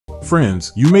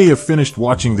Friends, you may have finished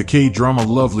watching the K-drama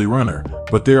Lovely Runner,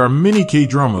 but there are many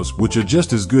K-dramas which are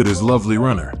just as good as Lovely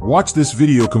Runner. Watch this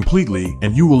video completely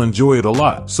and you will enjoy it a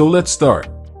lot. So let's start.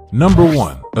 Number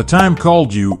 1. A Time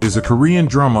Called You is a Korean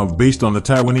drama based on the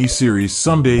Taiwanese series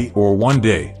Someday or One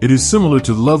Day. It is similar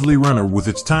to Lovely Runner with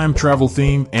its time travel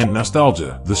theme and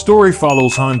nostalgia. The story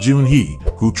follows Han Joon-hee,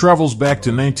 who travels back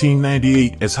to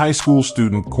 1998 as high school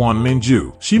student Kwon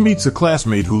Min-ju. She meets a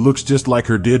classmate who looks just like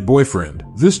her dead boyfriend.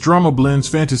 This drama blends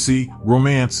fantasy,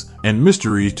 romance, and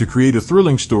mystery to create a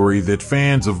thrilling story that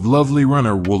fans of Lovely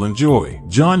Runner will enjoy.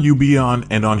 John Youthbio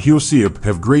and Ahn Hyo-seop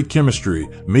have great chemistry,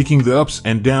 making the ups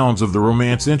and downs of the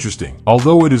romance interesting.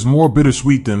 Although it is more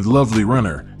bittersweet than Lovely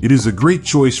Runner, it is a great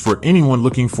choice for anyone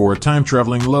looking for a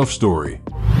time-traveling love story.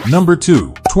 Number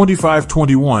 2.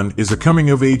 2521 is a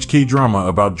coming-of-age K-drama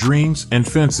about dreams and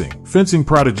fencing. Fencing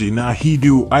prodigy Na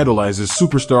Hee-do idolizes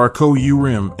superstar Ko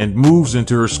Yoo-rim and moves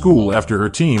into her school after her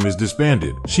team is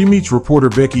disbanded. She meets reporter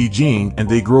Becky Jean and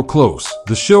they grow close.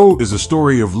 The show is a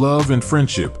story of love and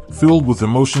friendship, filled with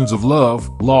emotions of love,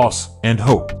 loss, and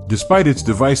hope. Despite its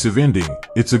divisive ending,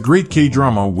 it's a great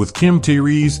K-drama with Kim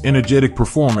Tae-ree's energetic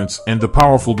performance and the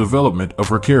powerful development of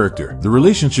her character. The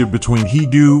relationship between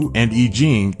Hee-do and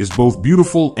Ee-jin is both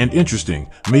beautiful and interesting,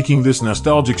 making this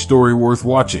nostalgic story worth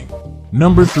watching.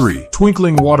 Number 3.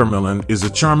 Twinkling Watermelon is a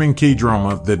charming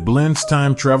K-drama that blends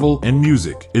time travel and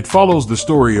music. It follows the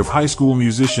story of high school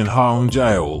musician Ha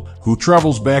Eun-jaeol, who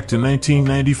travels back to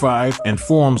 1995 and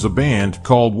forms a band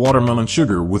called Watermelon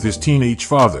Sugar with his teenage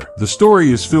father. The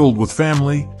story is filled with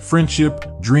family, friendship,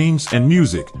 dreams, and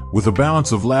music, with a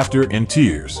balance of laughter and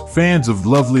tears. Fans of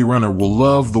Lovely Runner will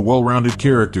love the well-rounded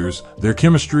characters, their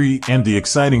chemistry, and the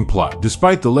exciting plot.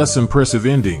 Despite the less impressive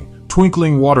ending,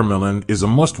 Twinkling Watermelon is a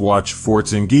must-watch for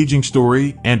its engaging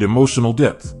story and emotional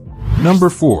depth. Number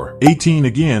 4. 18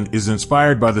 Again is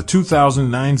inspired by the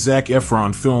 2009 Zac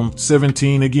Efron film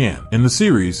 17 Again. In the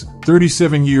series,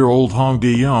 37-year-old Hong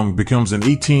Dae-young becomes an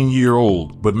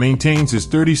 18-year-old but maintains his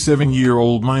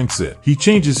 37-year-old mindset. He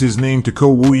changes his name to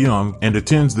Ko Woo-young and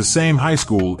attends the same high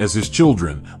school as his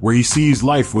children, where he sees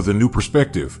life with a new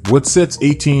perspective. What sets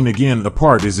 18 Again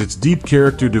apart is its deep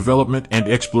character development and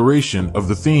exploration of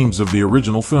the themes of the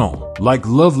original film. Like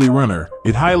Lovely Runner,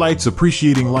 it highlights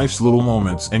appreciating life's little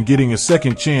moments and getting a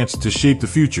second chance to shape the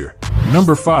future.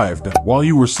 Number 5. While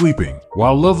You Were Sleeping.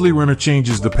 While Lovely Runner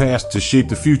changes the past to shape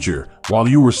the future, While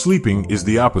You Were Sleeping is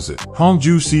the opposite.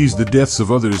 Hongju sees the deaths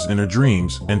of others in her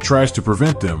dreams and tries to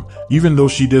prevent them, even though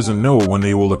she doesn't know when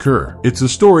they will occur. It's a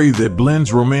story that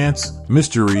blends romance,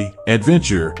 mystery,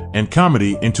 adventure, and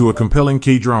comedy into a compelling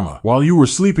K-drama. While You Were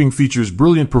Sleeping features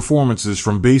brilliant performances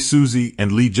from Bae Suzy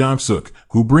and Lee Jong-suk,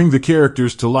 who bring the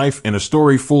characters to life in a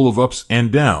story full of ups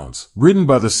and downs. Written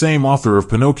by the same author of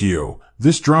Pinocchio,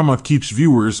 this drama keeps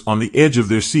viewers on the edge of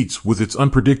their seats with its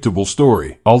unpredictable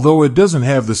story. Although it doesn't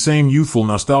have the same youthful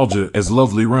nostalgia as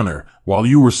Lovely Runner, While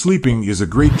You Were Sleeping is a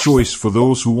great choice for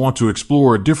those who want to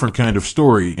explore a different kind of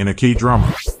story in a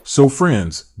K-drama. So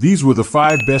friends, these were the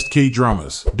 5 best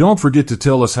K-dramas. Don't forget to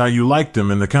tell us how you liked them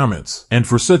in the comments. And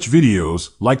for such videos,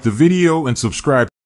 like the video and subscribe.